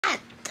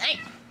Dang.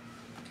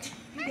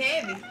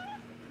 Heavy.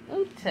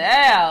 Ooh,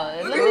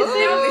 child. Let me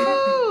see.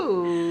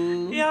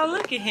 Ooh. Y'all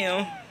look at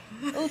him.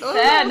 Ooh,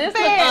 child. This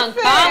looks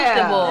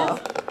uncomfortable.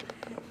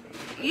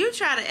 You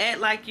try to act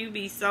like you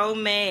be so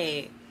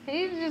mad.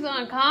 He's just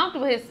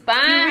uncomfortable. His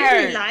spine You hurts.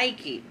 really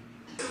like it.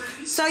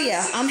 So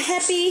yeah, I'm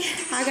happy.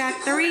 I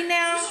got 3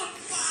 now.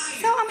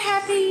 So I'm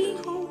happy.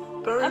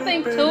 I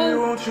think 2.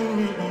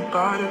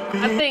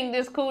 I think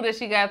it's cool that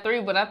she got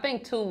 3, but I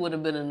think 2 would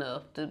have been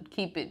enough to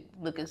keep it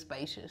looking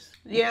spacious.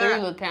 Yeah,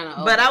 3 look kind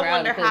of. But I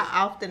wonder how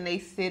often they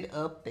sit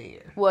up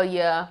there. Well,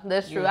 yeah,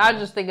 that's true. I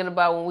was just thinking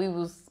about when we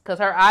was, because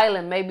her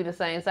island may be the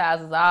same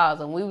size as ours,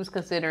 and we was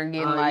considering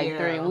getting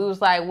 3. And we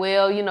was like,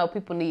 well, you know,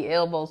 people need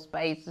elbow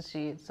space and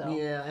shit. So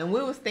yeah, and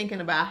we was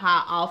thinking about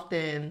how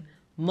often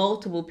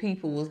multiple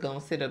people was gonna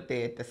sit up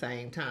there at the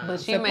same time. But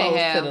she may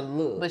have.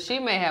 But she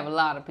may have a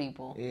lot of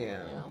people. Yeah. You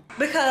know.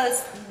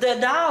 Because the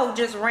dog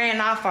just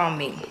ran off on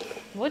me.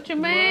 What you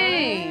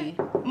mean?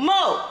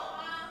 Mo.